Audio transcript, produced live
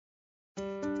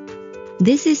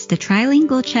This is the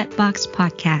Trilingual Chatbox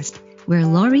Podcast. We're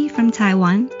Lori from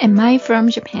Taiwan and Mai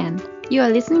from Japan. You are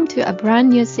listening to a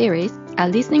brand new series, a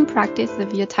listening practice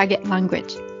of your target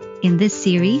language. In this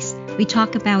series, we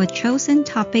talk about a chosen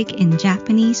topic in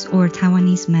Japanese or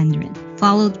Taiwanese Mandarin,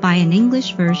 followed by an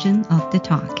English version of the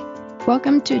talk.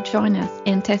 Welcome to join us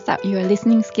and test out your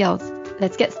listening skills.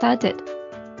 Let's get started.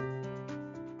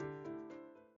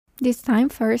 This time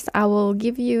first, I will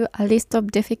give you a list of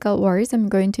difficult words I'm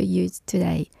going to use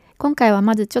today. 今回は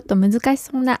まずちょっと難し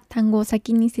そうな単語を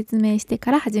先に説明してか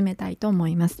ら始めたいと思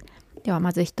います。では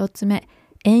まず一つ目、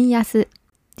円安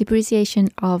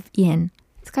depreciation of yen。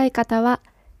使い方は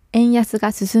円安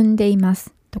が進んでいま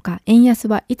すとか円安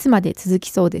はいつまで続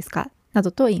きそうですかなど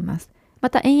と言います。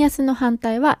また円安の反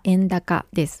対は円高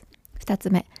です。二つ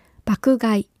目、爆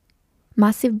買い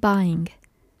massive buying。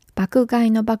爆買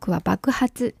いの爆は爆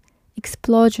発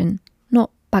explosion の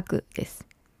爆です。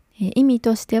意味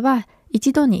としては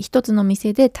一度に一つの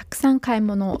店でたくさん買い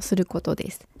物をすることで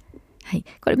す。はい、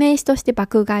これ名詞として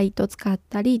爆買いと使っ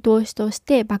たり動詞とし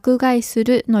て爆買いす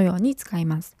るのように使い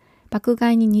ます。爆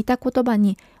買いに似た言葉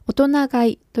に大人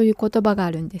買いという言葉が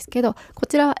あるんですけど、こ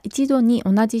ちらは一度に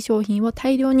同じ商品を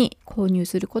大量に購入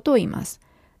することを言います。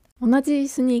同じ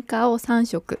スニーカーを3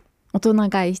色大人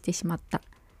買いしてしまった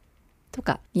と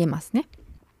か言えますね。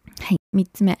はい、3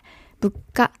つ目、物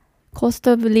価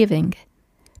cost of living。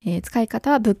使い方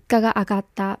は物価が上がっ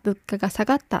た、物価が下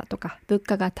がったとか物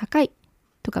価が高い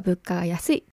とか物価が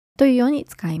安いというように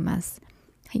使います。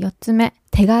4つ目、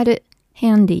手軽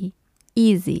handy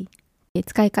easy。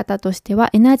使い方としては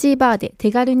エナジーバーで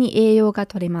手軽に栄養が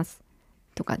取れます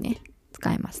とかね、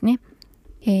使えますね。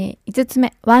5つ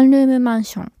目、ワンルームマン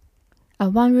ション a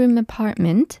one room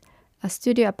apartment a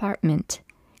studio apartment。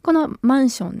 このマ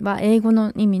ンションは英語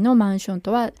の意味のマンション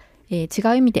とは、違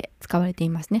う意味で使われてい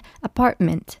ますね。アパート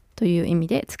メントという意味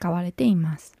で使われてい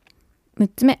ます。6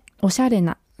つ目、おしゃれ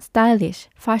な stylish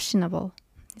fashionable。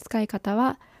 使い方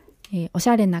は、おし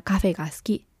ゃれなカフェが好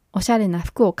き、おしゃれな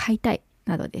服を買いたい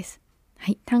などです。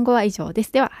はい、単語は以上で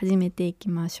す。では始めていき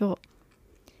ましょ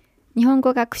う。日本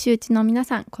語学習中の皆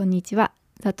さん、こんにちは。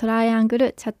ザ・トライアング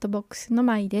ルチャットボックスの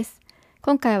まいです。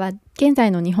今回は現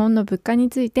在の日本の物価に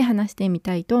ついて話してみ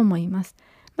たいと思います。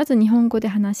まず日本語で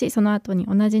話し、その後に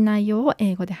同じ内容を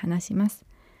英語で話します。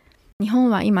日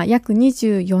本は今約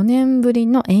24年ぶり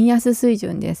の円安水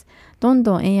準です。どん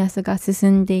どん円安が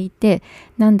進んでいて、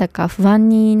なんだか不安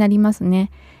になります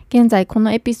ね。現在こ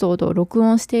のエピソードを録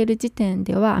音している時点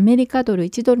ではアメリカドル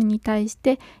1ドルに対し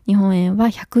て日本円は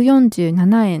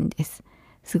147円です。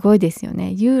すごいですよ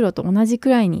ね。ユーロと同じく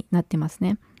らいになってます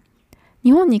ね。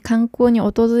日本に観光に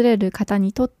訪れる方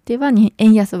にとっては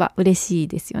円安は嬉しい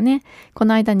ですよね。こ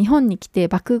の間日本に来て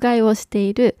爆買いをして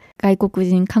いる外国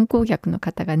人観光客の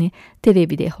方がね、テレ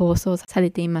ビで放送さ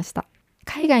れていました。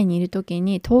海外にいる時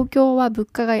に東京は物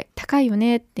価が高いよ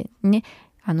ねってね、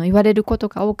言われること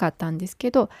が多かったんですけ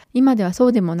ど、今ではそ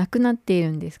うでもなくなってい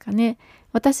るんですかね。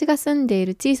私が住んでい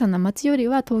る小さな町より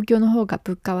は東京の方が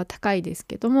物価は高いです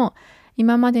けども、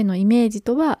今までのイメージ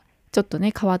とはちょっと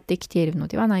ね変わってきているの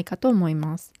ではないかと思い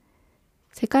ます。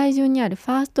世界中にある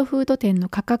ファーストフード店の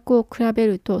価格を比べ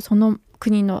るとその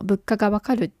国の物価がわ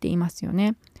かるって言いますよ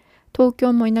ね。東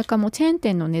京も田舎もチェーン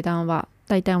店の値段は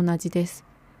だいたい同じです。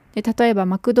で、例えば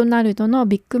マクドナルドの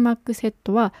ビッグマックセッ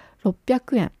トは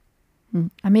600円。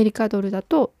アメリカドルだ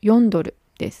と4ドル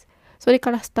です。それ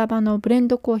からスタバのブレン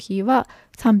ドコーヒーは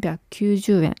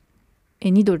390円、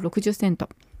2ドル60セント。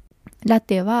ラ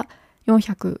テは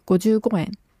455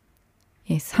円、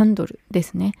3ドルで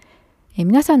すね。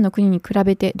皆さんの国に比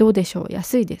べてどうでしょう？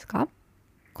安いですか？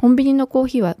コンビニのコー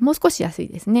ヒーはもう少し安い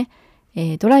ですね。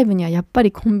ドライブにはやっぱ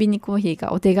りコンビニコーヒー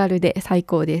がお手軽で最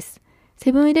高です。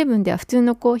セブンイレブンでは普通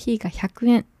のコーヒーが100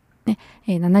円、ね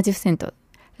70セント。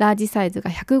ラージサイズ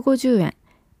が150円、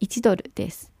1ドル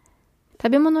です。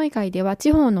食べ物以外では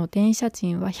地方の電車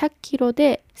賃は100キロ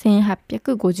で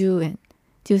1850円、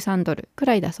13ドルく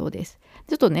らいだそうです。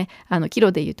ちょっとね、キ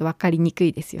ロで言うと分かりにく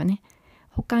いですよね。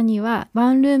他には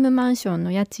ワンルームマンション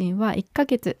の家賃は1ヶ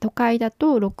月都会だ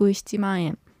と6、7万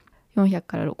円、400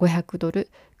から500ドル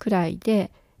くらいで、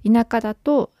田舎だ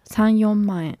と3、4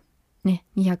万円、ね、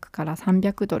200から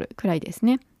300ドルくらいです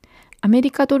ね。アメ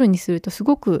リカドルにするとす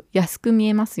ごく安く見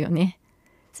えますよね。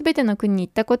すべての国に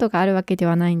行ったことがあるわけで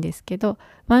はないんですけど、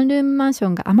ワンルームマンショ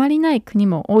ンがあまりない国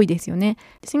も多いですよね。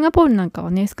シンガポールなんか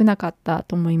はね、少なかった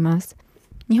と思います。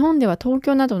日本では東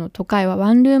京などの都会は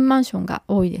ワンルームマンションが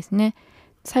多いですね。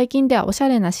最近ではおしゃ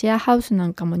れなシェアハウスな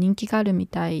んかも人気があるみ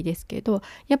たいですけど、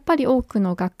やっぱり多く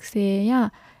の学生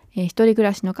や、一人暮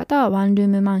らしの方はワンルー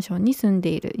ムマンションに住んで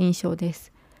いる印象で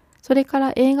す。それか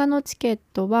ら映画のチケッ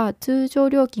トは通常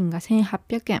料金が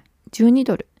1800円、12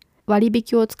ドル。割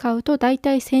引を使うとだい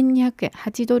たい1200円、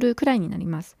8ドルくらいになり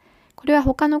ます。これは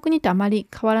他の国とあまり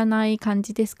変わらない感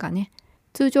じですかね。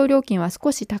通常料金は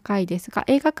少し高いですが、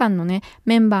映画館のね、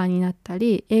メンバーになった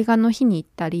り、映画の日に行っ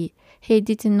たり、平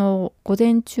日の午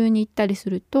前中に行ったりす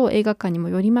ると映画館にも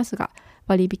よりますが、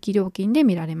割引料金で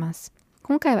見られます。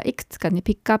今回はいくつかね、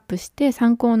ピックアップして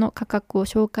参考の価格を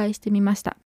紹介してみまし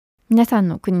た。皆さん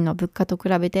の国の物価と比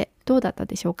べてどうだった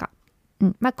でしょうか？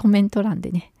コメント欄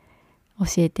でね、教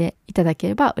えていただけ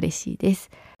れば嬉しいです。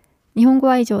日本語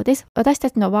は以上です。私た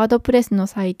ちのワードプレスの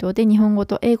サイトで日本語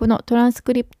と英語のトランス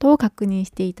クリプトを確認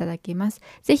していただけます。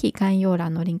ぜひ概要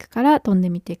欄のリンクから飛んで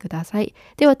みてください。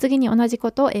では次に同じ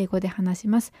ことを英語で話し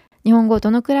ます。日本語を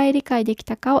どのくらい理解でき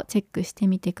たかをチェックして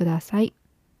みてください。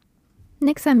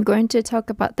Next, I'm going to talk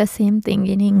about the same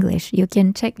thing in English. You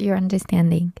can check your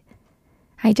understanding.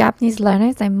 Hi, Japanese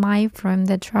learners. I'm Mai from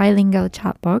the Trilingual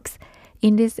Chat Box.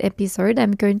 In this episode,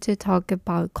 I'm going to talk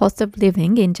about cost of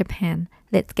living in Japan.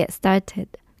 Let's get started.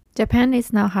 Japan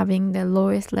is now having the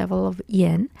lowest level of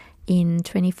yen in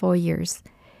 24 years.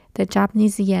 The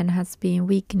Japanese yen has been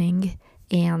weakening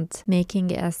and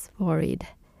making us worried.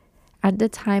 At the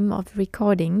time of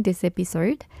recording this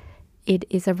episode, it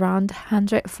is around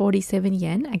 147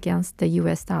 yen against the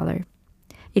US dollar.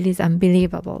 It is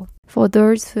unbelievable. For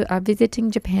those who are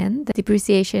visiting Japan, the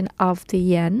depreciation of the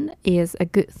yen is a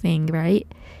good thing, right?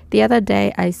 The other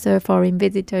day, I saw foreign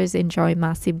visitors enjoy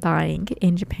massive buying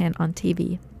in Japan on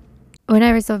TV. When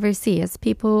I was overseas,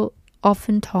 people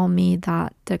often told me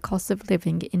that the cost of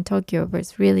living in Tokyo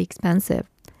was really expensive.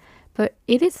 But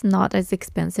it is not as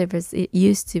expensive as it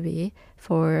used to be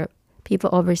for people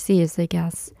overseas, I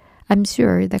guess. I'm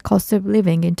sure the cost of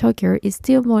living in Tokyo is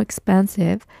still more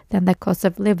expensive than the cost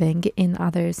of living in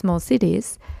other small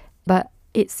cities, but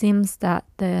it seems that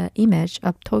the image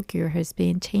of Tokyo has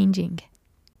been changing.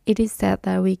 It is said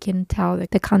that we can tell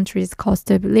the country's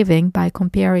cost of living by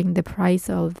comparing the price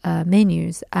of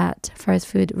menus at fast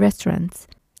food restaurants.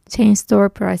 Chain store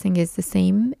pricing is the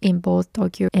same in both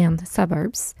Tokyo and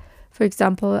suburbs. For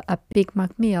example, a Big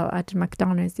Mac meal at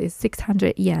McDonald's is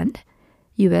 600 yen,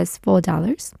 US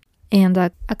 $4. And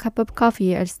a cup of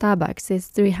coffee at Starbucks is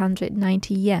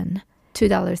 390 yen,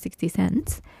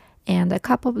 $2.60. And a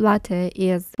cup of latte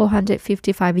is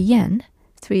 455 yen,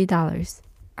 $3.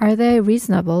 Are they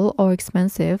reasonable or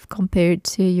expensive compared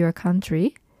to your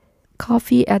country?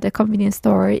 Coffee at a convenience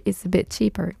store is a bit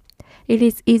cheaper. It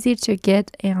is easy to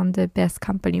get and the best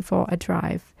company for a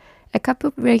drive. A cup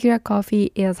of regular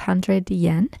coffee is 100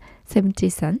 yen, 70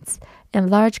 cents, and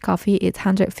large coffee is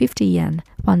 150 yen,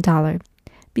 $1.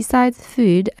 Besides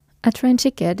food, a train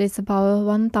ticket is about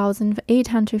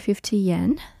 1,850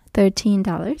 yen,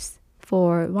 $13,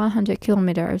 for 100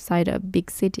 kilometers outside of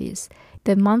big cities.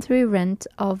 The monthly rent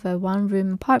of a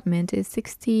one-room apartment is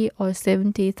 60 or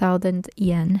 70,000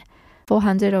 yen,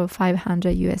 400 or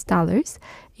 500 US dollars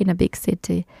in a big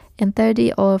city, and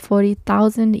 30 or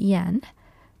 40,000 yen,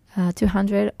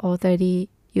 200 or 30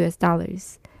 US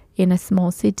dollars in a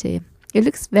small city. It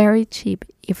looks very cheap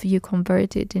if you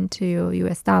convert it into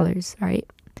US dollars, right?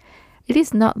 It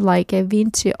is not like I've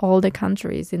been to all the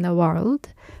countries in the world,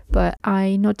 but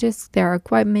I noticed there are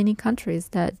quite many countries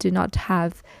that do not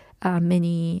have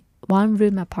many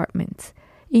one-room apartments.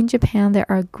 In Japan, there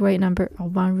are a great number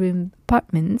of one-room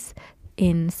apartments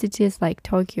in cities like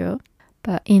Tokyo,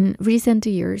 but in recent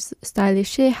years, stylish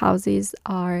share houses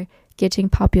are getting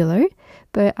popular,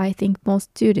 but I think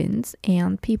most students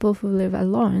and people who live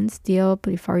alone still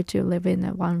prefer to live in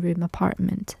a one-room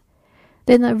apartment.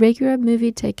 Then a regular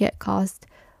movie ticket costs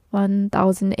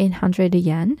 1,800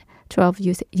 yen, 12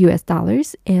 US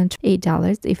dollars, and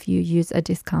 $8 if you use a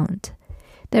discount.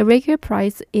 The regular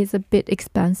price is a bit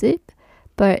expensive,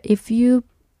 but if you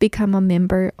become a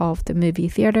member of the movie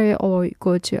theater or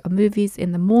go to movies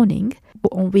in the morning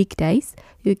on weekdays,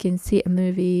 you can see a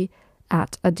movie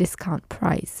at a discount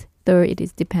price, though it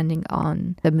is depending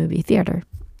on the movie theater.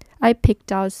 I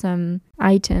picked out some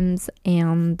items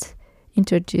and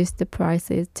introduced the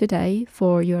prices today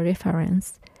for your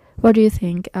reference. What do you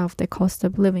think of the cost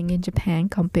of living in Japan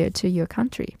compared to your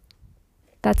country?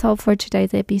 That's all for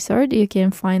today's episode. You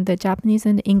can find the Japanese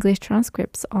and English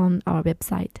transcripts on our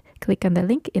website. Click on the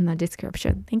link in the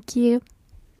description. Thank you.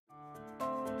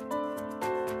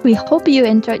 We hope you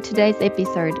enjoyed today's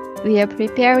episode. We are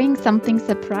preparing something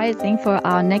surprising for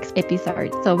our next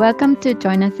episode, so welcome to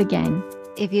join us again.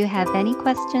 If you have any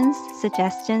questions,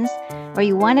 suggestions, or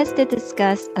you want us to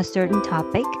discuss a certain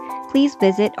topic, please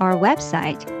visit our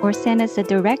website or send us a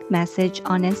direct message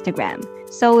on Instagram.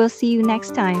 So we'll see you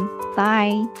next time.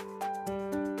 Bye!